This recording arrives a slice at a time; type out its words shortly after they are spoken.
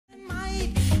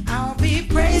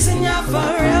praising you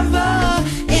forever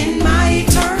in my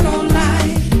eternal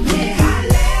life. Yeah,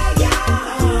 hallelujah,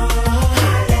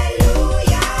 hallelujah,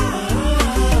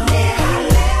 yeah,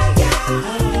 hallelujah,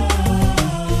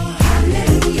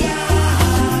 hallelujah,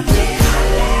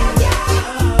 yeah,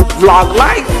 Vlog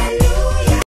life.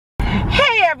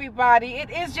 Hey everybody, it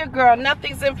is your girl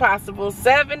Nothing's Impossible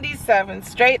 77,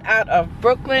 straight out of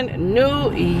Brooklyn,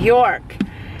 New York.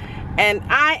 And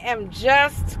I am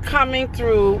just coming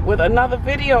through with another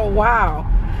video. Wow,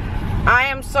 I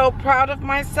am so proud of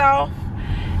myself,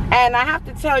 and I have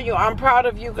to tell you, I'm proud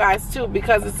of you guys too,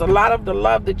 because it's a lot of the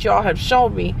love that y'all have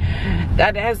shown me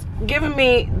that has given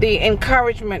me the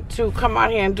encouragement to come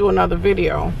out here and do another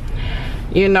video.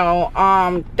 You know,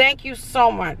 thank you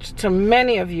so much to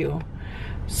many of you.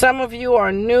 Some of you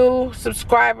are new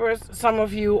subscribers, some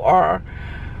of you are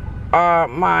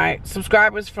my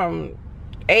subscribers from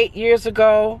 8 years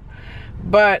ago,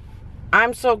 but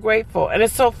I'm so grateful. And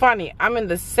it's so funny, I'm in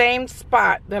the same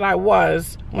spot that I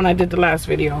was when I did the last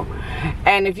video.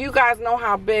 And if you guys know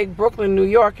how big Brooklyn, New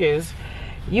York is,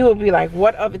 you will be like,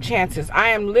 what are the chances? I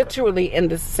am literally in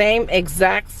the same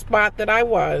exact spot that I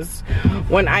was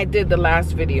when I did the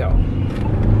last video.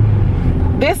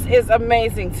 This is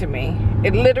amazing to me.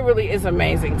 It literally is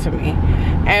amazing to me.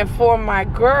 And for my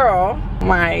girl,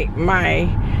 my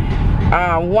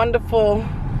wonderful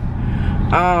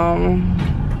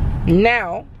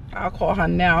Nell, I'll call her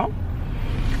Nell,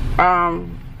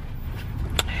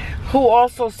 who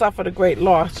also suffered a great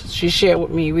loss. She shared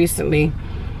with me recently,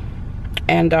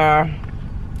 and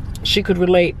she could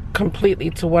relate completely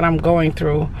to what I'm going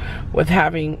through with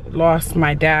having lost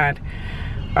my dad.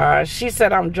 She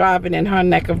said I'm driving in her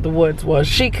neck of the woods. Well,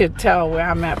 she could tell where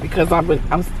I'm at because I'm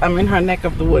in her neck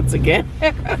of the woods again.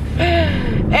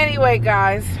 Anyway,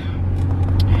 guys,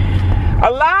 a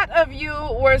lot of you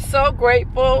were so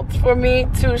grateful for me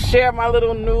to share my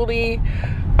little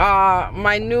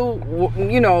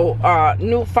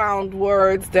newfound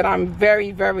words that I'm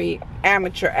very, very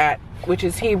amateur at, which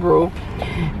is Hebrew.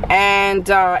 And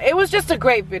it was just a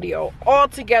great video.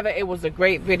 Altogether, it was a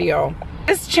great video.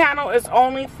 This channel is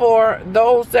only for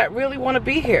those that really want to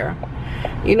be here.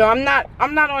 You know, I'm not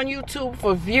on YouTube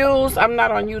for views. I'm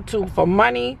not on YouTube for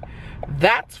money.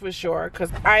 That's for sure,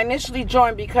 because I initially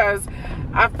joined because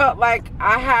I felt like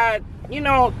I had, you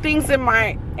know, things in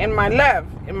my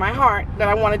heart that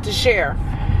I wanted to share.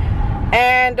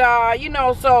 And you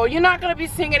know, so you're not gonna be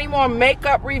seeing any more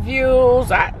makeup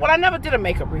reviews. I never did a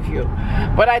makeup review,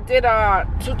 but I did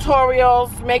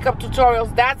tutorials, makeup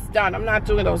tutorials. That's done. I'm not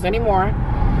doing those anymore,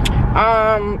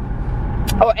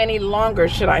 or any longer,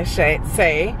 should I say.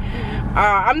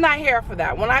 I'm not here for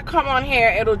that. When I come on here,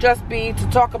 it'll just be to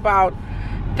talk about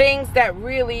things that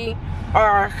really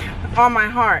are on my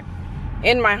heart,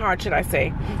 in my heart, should I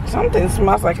say. Something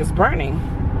smells like it's burning.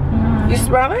 You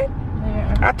smell it?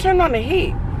 Yeah. I turned on the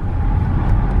heat.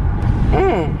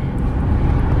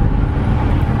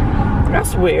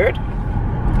 That's weird.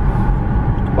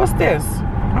 What's this?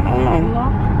 I don't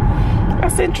know.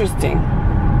 That's interesting.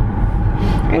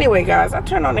 Anyway, guys, I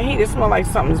turned on the heat. It smells like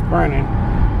something's burning.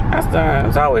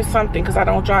 It's always something, because I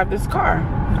don't drive this car.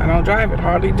 I don't drive it,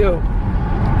 hardly do.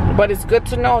 But it's good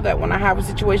to know that when I have a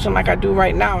situation like I do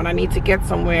right now, and I need to get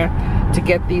somewhere to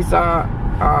get these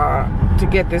to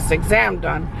get this exam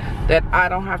done, that I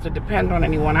don't have to depend on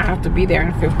anyone. I have to be there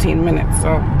in 15 minutes.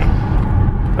 So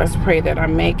let's pray that I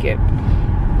make it.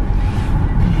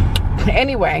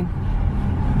 Anyway,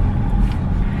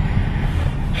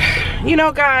 you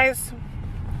know, guys,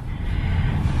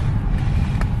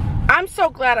 I'm so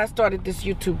glad I started this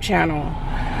YouTube channel,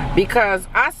 because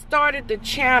I started the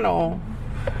channel,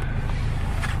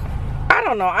 I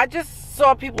don't know, I just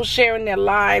saw people sharing their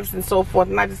lives and so forth,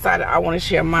 and I decided I want to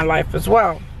share my life as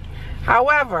well.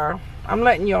 However, I'm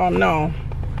letting you all know,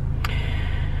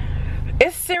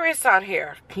 it's serious out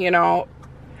here, you know.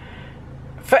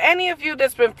 For any of you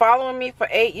that's been following me for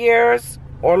 8 years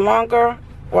or longer,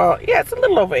 well, yeah, it's a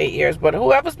little over 8 years, but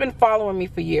whoever's been following me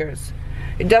for years,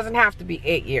 it doesn't have to be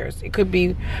 8 years. It could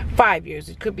be 5 years.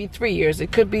 It could be 3 years.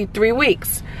 It could be 3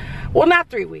 weeks. Well, not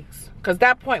 3 weeks, because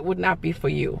that point would not be for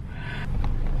you.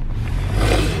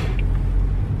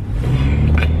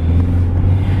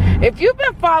 If you've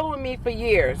been following me for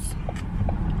years,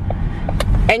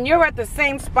 and you're at the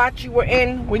same spot you were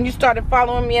in when you started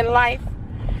following me in life,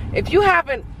 if you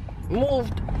haven't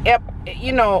moved up,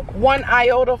 you know, one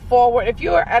iota forward, if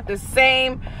you're at the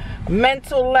same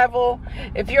mental level,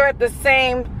 if you're at the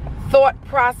same thought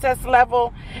process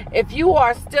level, if you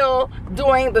are still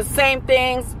doing the same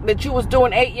things that you was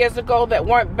doing 8 years ago that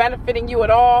weren't benefiting you at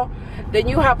all, then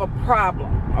you have a problem,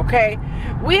 okay?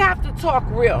 We have to talk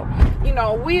real. you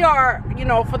know, we are, you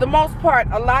know, for the most part,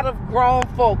 a lot of grown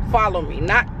folk follow me,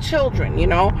 not children, you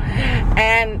know.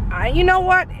 And you know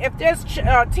what? If there's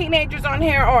teenagers on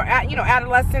here, or you know,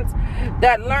 adolescents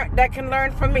that can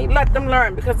learn from me, let them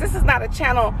learn, because this is not a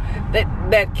channel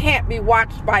that can't be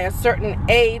watched by a certain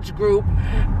age group.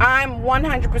 I'm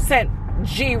 100%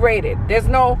 G-rated. There's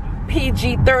no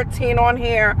PG-13 on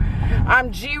here.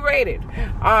 I'm G-rated.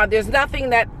 There's nothing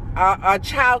that a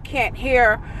child can't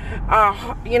hear,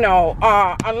 you know,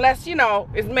 unless, you know,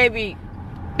 it's maybe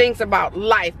things about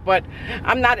life. But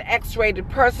I'm not an X-rated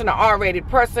person or R-rated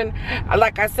person.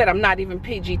 Like I said, I'm not even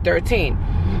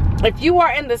PG-13. If you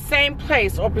are in the same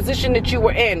place or position that you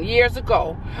were in years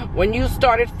ago when you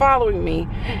started following me,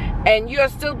 and you're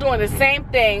still doing the same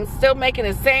things, still making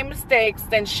the same mistakes,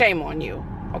 then shame on you,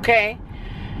 okay?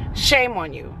 Shame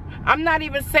on you. I'm not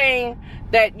even saying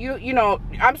that you know,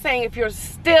 I'm saying if you're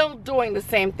still doing the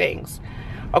same things,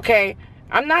 okay?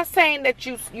 I'm not saying that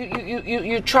you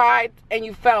tried and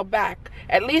you fell back.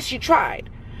 At least you tried.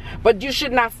 But you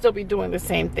should not still be doing the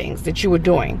same things that you were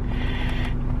doing.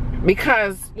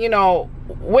 Because, you know,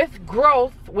 with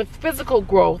growth, with physical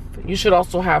growth, you should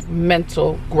also have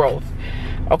mental growth,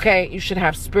 okay? You should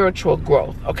have spiritual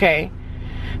growth, okay?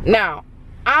 Now,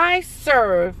 I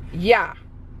serve Yah,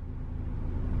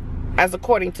 as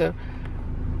according to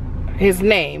his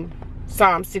name,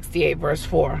 Psalm 68 verse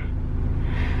 4.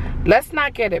 Let's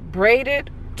not get it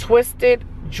braided, twisted,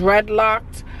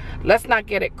 dreadlocked. Let's not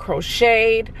get it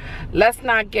crocheted. Let's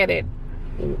not get it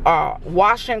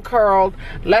wash and curled.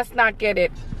 Let's not get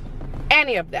it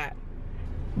any of that.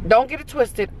 Don't get it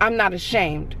twisted. I'm not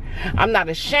ashamed. I'm not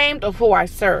ashamed of who I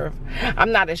serve.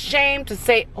 I'm not ashamed to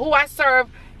say who I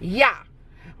serve, Yah.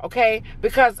 Okay,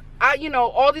 because you know,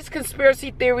 all these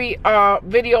conspiracy theory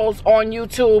videos on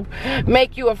YouTube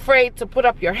make you afraid to put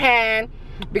up your hand,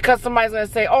 because somebody's gonna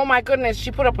say, oh my goodness, she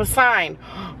put up a sign,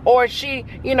 or she,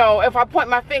 you know, if I point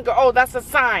my finger, oh, that's a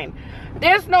sign.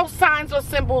 There's no signs or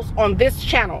symbols on this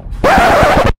channel.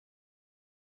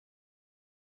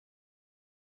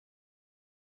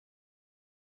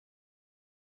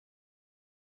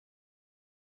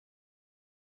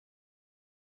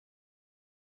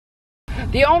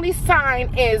 The only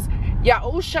sign is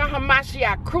Yahushua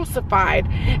HaMashiach crucified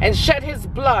and shed his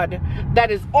blood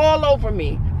that is all over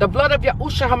me. The blood of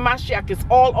Yahushua HaMashiach is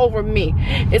all over me.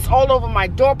 It's all over my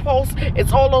doorpost.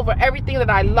 It's all over everything that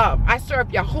I love. I serve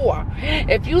Yahuwah.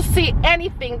 If you see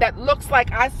anything that looks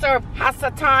like I serve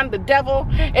Hasatan, the devil,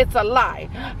 it's a lie.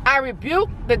 I rebuke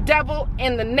the devil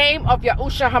in the name of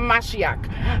Yahushua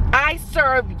HaMashiach. I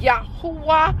serve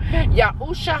Yahuwah,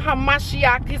 Yahushua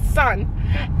HaMashiach, his son,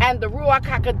 and the Ruach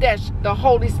HaKodesh, the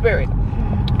Holy Spirit.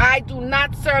 I do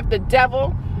not serve the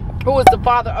devil, who is the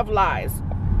father of lies.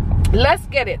 Let's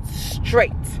get it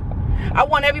straight. I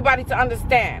want everybody to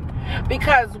understand,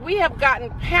 because we have gotten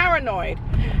paranoid,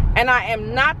 and I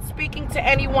am not speaking to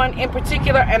anyone in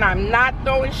particular, and I'm not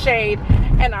throwing shade,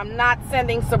 and I'm not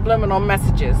sending subliminal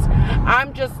messages.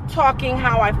 I'm just talking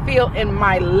how I feel in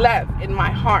my lev, in my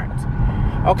heart.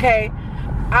 Okay?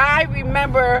 I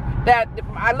remember that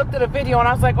I looked at a video and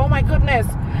I was like, oh my goodness,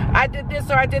 I did this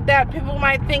or I did that. People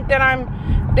might think that I'm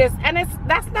this, and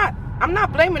I'm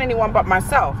not blaming anyone but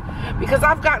myself, because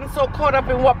I've gotten so caught up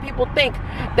in what people think.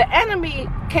 The enemy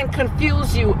can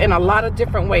confuse you in a lot of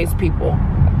different ways, people.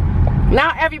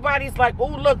 Now everybody's like, oh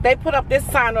look, they put up this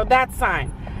sign or that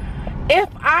sign. If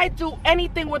I do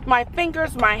anything with my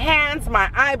fingers, my hands, my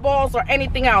eyeballs, or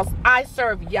anything else, I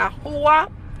serve Yahuwah,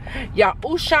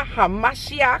 Yahushua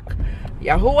HaMashiach,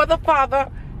 Yahuwah the Father,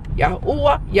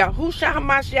 Yahushua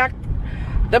HaMashiach,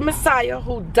 the Messiah,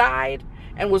 who died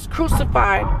and was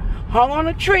crucified, hung on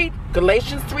a tree,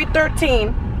 Galatians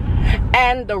 3:13,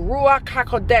 and the Ruach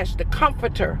HaKodesh, the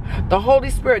Comforter, the Holy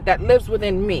Spirit that lives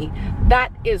within me.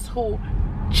 That is who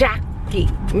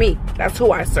me. That's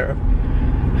who I serve.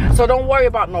 So don't worry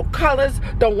about no colors.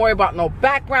 Don't worry about no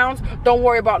backgrounds. Don't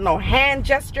worry about no hand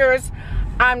gestures.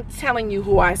 I'm telling you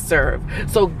who I serve.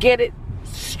 So get it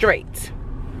straight.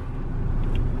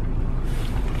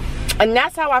 And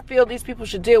that's how I feel these people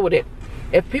should deal with it.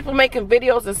 If people making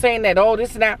videos and saying that, oh,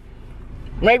 this and that,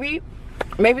 maybe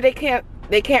they can't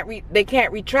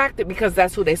retract it, because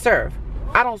that's who they serve.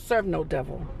 I don't serve no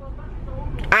devil.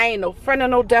 I ain't no friend of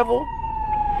no devil.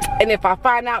 And if I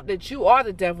find out that you are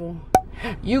the devil,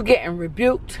 you getting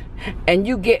rebuked, and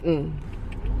you getting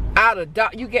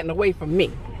you getting away from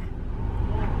me.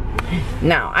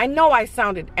 Now, I know I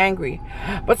sounded angry,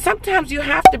 but sometimes you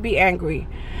have to be angry.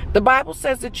 The Bible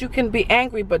says that you can be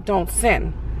angry but don't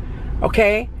sin.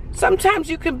 Okay? Sometimes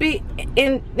you can be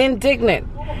indignant.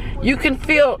 You can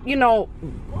feel, you know,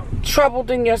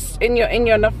 troubled in your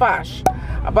nafash.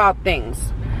 about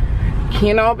things.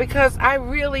 You know, because I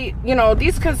really, you know,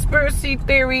 these conspiracy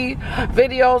theory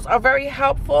videos are very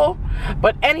helpful,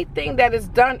 but anything that is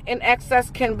done in excess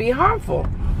can be harmful,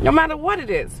 no matter what it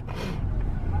is.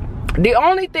 The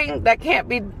only thing that can't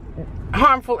be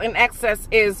harmful in excess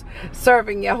is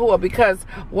serving Yahuwah, because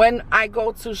when I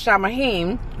go to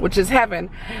Shamahim, which is heaven,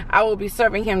 I will be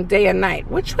serving him day and night.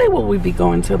 Which way will we be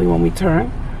going, Tilly, when we turn?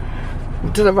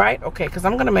 To the right? Okay, because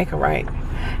I'm going to make a right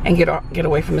and get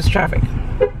away from this traffic.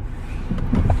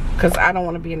 Because I don't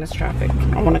want to be in this traffic.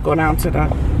 I want to go down to the,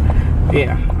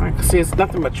 yeah, I can see it's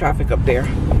nothing but traffic up there.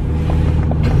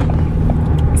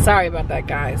 Sorry about that,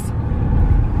 guys.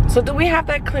 So do we have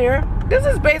that clear? This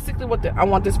is basically what I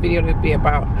want this video to be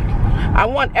about. I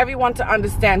want everyone to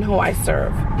understand who I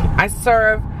serve. I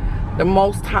serve the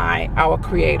Most High, our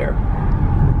Creator.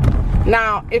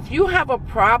 Now, if you have a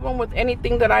problem with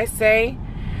anything that I say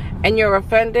and you're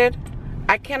offended,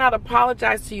 I cannot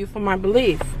apologize to you for my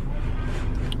belief.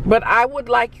 But I would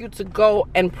like you to go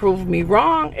and prove me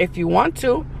wrong if you want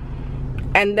to.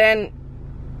 And then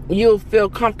you'll feel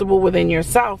comfortable within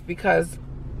yourself, because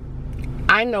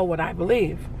I know what I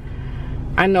believe.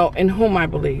 I know in whom I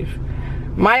believe.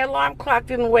 My alarm clock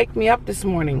didn't wake me up this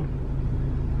morning.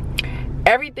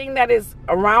 Everything that is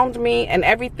around me and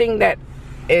everything that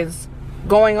is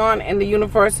going on in the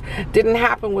universe didn't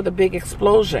happen with a big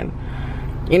explosion.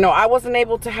 You know, I wasn't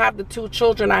able to have the 2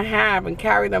 children I have and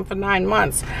carry them for 9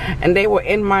 months, and they were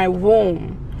in my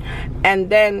womb. And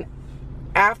then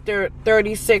after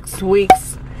 36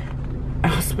 weeks,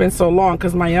 it's been so long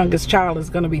because my youngest child is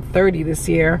going to be 30 this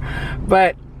year,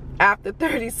 but after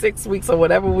 36 weeks or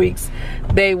whatever weeks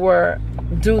they were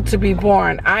due to be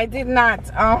born, I did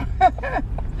not, I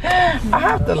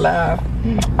have to laugh.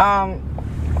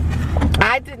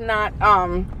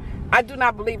 I do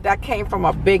not believe that came from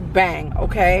a big bang,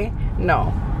 okay? No.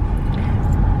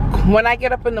 When I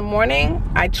get up in the morning,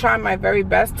 I try my very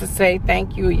best to say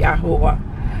thank you, Yahuwah,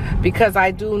 because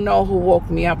I do know who woke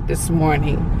me up this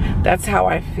morning. That's how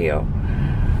I feel.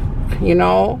 You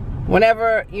know,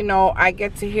 whenever, you know, I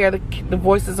get to hear the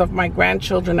voices of my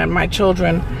grandchildren and my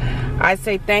children, I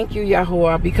say thank you,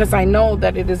 Yahuwah, because I know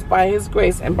that it is by his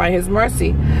grace and by his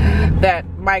mercy that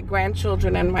my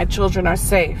grandchildren and my children are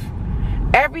safe.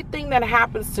 Everything that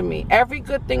happens to me, every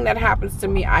good thing that happens to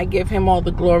me, I give him all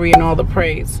the glory and all the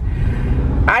praise.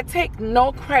 I take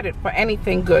no credit for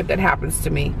anything good that happens to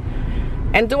me.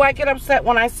 And do I get upset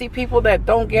when I see people that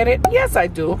don't get it? Yes, I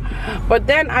do. But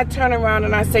then I turn around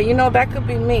and I say, you know, that could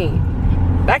be me.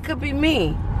 That could be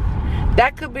me.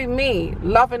 That could be me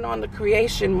loving on the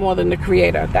creation more than the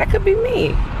creator. That could be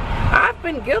me. I've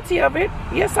been guilty of it.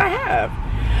 Yes, I have.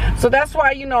 So that's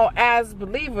why, you know, as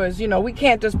believers, you know, we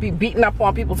can't just be beating up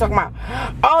on people talking about,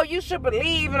 oh, you should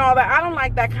believe and all that. I don't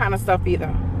like that kind of stuff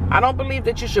either. I don't believe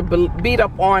that you should beat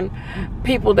up on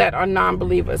people that are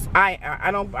non-believers.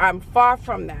 I'm far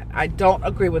from that. I don't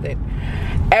agree with it.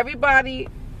 Everybody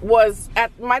was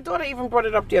at, my daughter even brought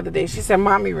it up the other day. She said,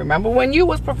 Mommy, remember when you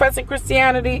was professing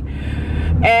Christianity?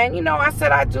 And, you know, I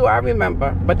said, I do. I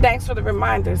remember. But thanks for the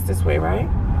reminders this way, right?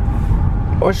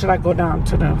 Or should I go down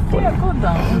to the foot? Yeah, go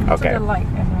down. Okay. To the light.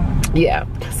 Yeah.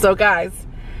 So, guys,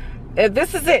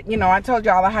 this is it. You know, I told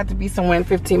y'all I had to be somewhere in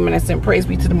 15 minutes, and praise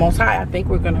be to the Most High. I think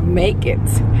we're going to make it.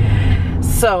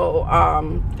 So,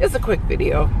 it's a quick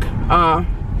video.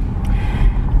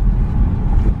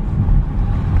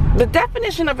 The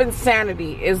definition of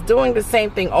insanity is doing the same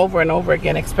thing over and over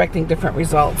again, expecting different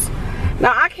results.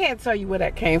 Now, I can't tell you where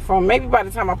that came from. Maybe by the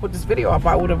time I put this video up,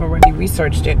 I would have already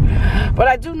researched it. But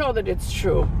I do know that it's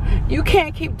true. You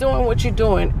can't keep doing what you're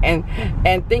doing and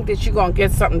think that you're going to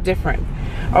get something different.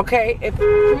 Okay?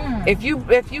 If you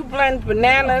blend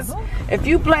bananas,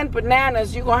 you're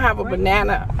going to have a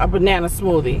banana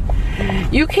smoothie.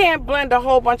 You can't blend a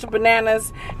whole bunch of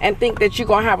bananas and think that you're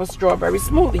going to have a strawberry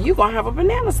smoothie. You're going to have a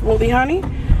banana smoothie, honey.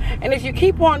 And if you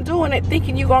keep on doing it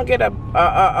thinking you're going to get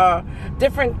a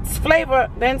different flavor,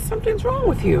 then something's wrong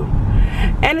with you.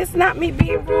 And it's not me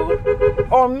being rude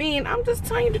or mean. I'm just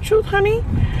telling you the truth, honey.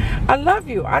 I love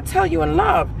you. I tell you in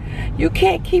love. You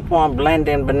can't keep on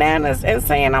blending bananas and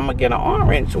saying I'm going to get an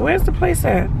orange. Where's the place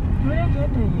at?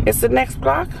 It's the next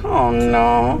block? Oh,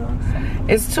 no.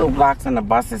 It's 2 blocks and the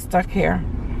bus is stuck here.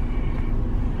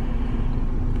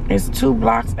 It's 2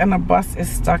 blocks and the bus is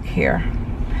stuck here.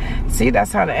 See,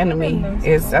 that's how the enemy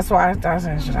is. That's why I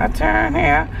said, should I turn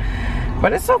here?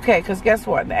 But it's okay, because guess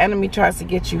what? The enemy tries to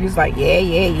get you. He's like, yeah,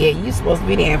 you're supposed to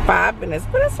be there in 5 minutes.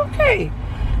 But it's okay.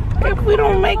 If we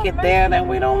don't make it there, then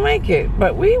we don't make it.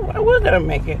 But we're going to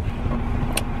make it.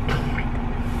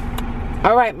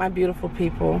 All right, my beautiful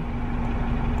people.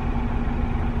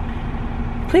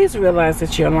 Please realize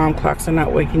that your alarm clocks are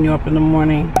not waking you up in the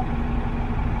morning.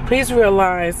 Please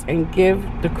realize and give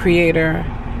the Creator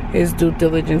his due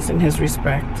diligence and his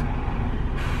respect.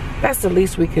 That's the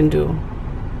least we can do.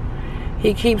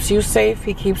 He keeps you safe.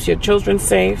 He keeps your children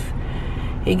safe.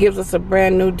 He gives us a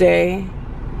brand new day.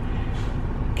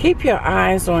 Keep your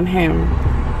eyes on him.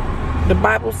 The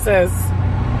Bible says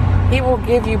he will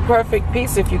give you perfect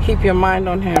peace if you keep your mind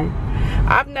on him.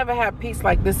 I've never had peace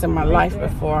like this in my life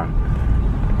before.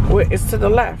 It's to the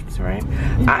left, right?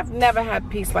 I've never had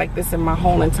peace like this in my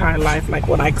whole entire life, like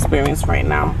what I experience right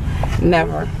now.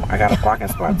 Never. I got a parking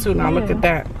spot too. Now look at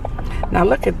that. Now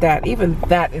look at that. Even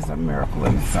that is a miracle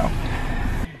in itself.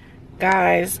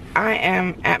 Guys, I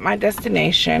am at my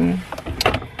destination,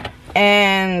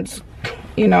 and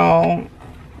you know,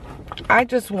 I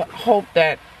just hope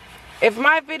that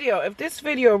if this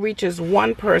video reaches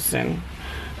one person,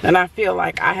 then I feel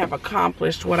like I have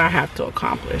accomplished what I have to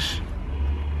accomplish.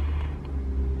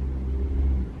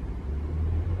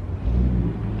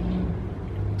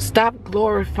 Stop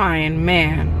glorifying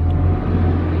man.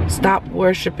 Stop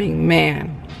worshiping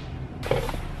man.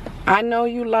 I know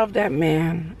you love that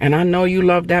man, and I know you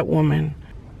love that woman.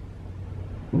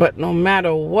 But no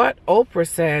matter what Oprah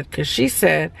said, because she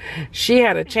said she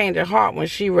had a change of heart when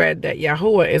she read that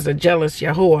Yahuwah is a jealous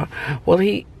Yahuwah. Well,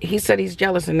 he said he's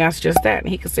jealous, and that's just that. And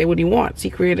he can say what he wants. He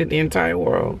created the entire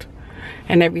world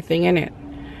and everything in it.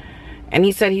 And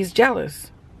he said he's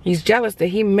jealous. He's jealous that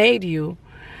he made you,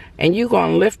 and you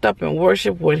gonna lift up and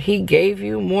worship what he gave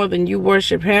you more than you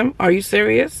worship him? Are you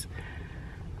serious?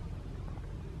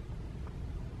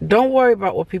 Don't worry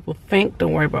about what people think.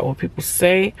 Don't worry about what people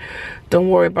say. Don't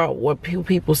worry about what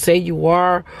people say you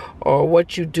are or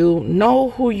what you do.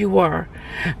 Know who you are.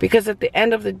 Because at the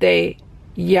end of the day,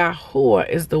 Yahuwah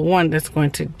is the one that's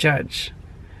going to judge.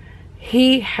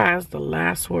 He has the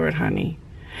last word, honey.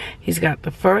 He's got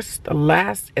the first, the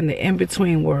last, and the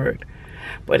in-between word.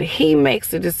 But he makes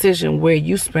the decision where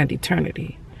you spend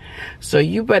eternity. So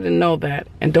you better know that,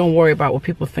 and don't worry about what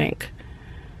people think.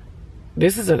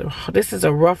 This is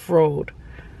a rough road,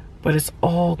 but it's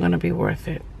all gonna be worth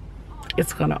it.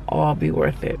 It's gonna all be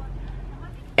worth it.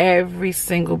 Every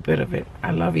single bit of it.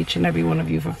 I love each and every one of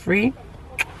you for free.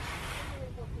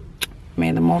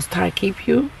 May the Most High keep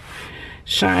you,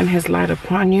 shine his light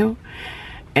upon you,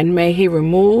 and may he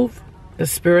remove the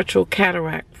spiritual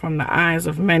cataract from the eyes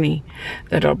of many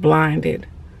that are blinded,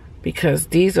 because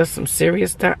these are some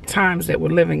serious times that we're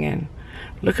living in.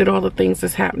 Look at all the things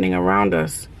that's happening around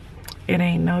us. It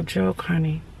ain't no joke,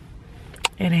 honey.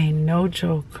 It ain't no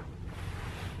joke.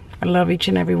 I love each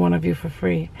and every one of you for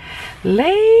free.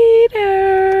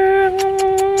 Later.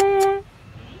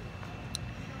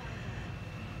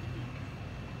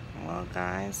 Well,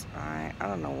 guys, I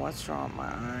don't know what's wrong with my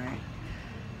eye.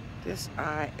 This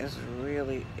eye is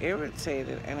really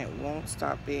irritated, and it won't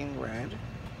stop being red.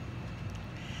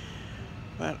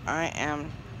 But I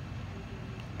am...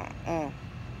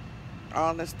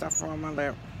 all this stuff on my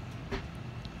lip.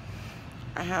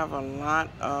 I have a lot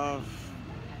of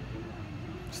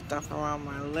stuff around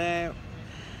my lip.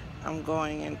 I'm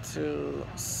going into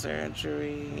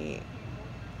surgery.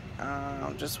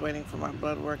 I'm just waiting for my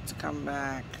blood work to come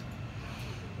back.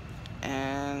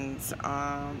 And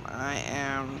I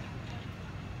am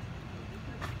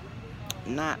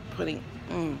not putting...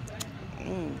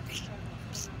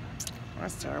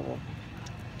 That's terrible.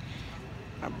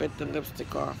 I bit the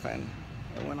lipstick off and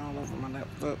it went all over my lip.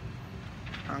 Look,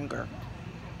 hunger.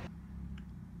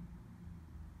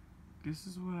 This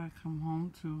is what I come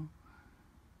home to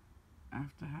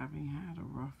after having had a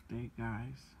rough day,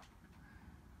 guys.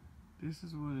 This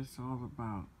is what it's all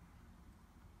about.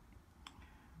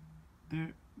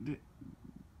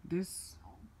 This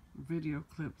video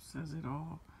clip says it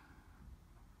all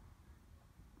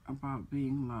about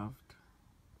being loved.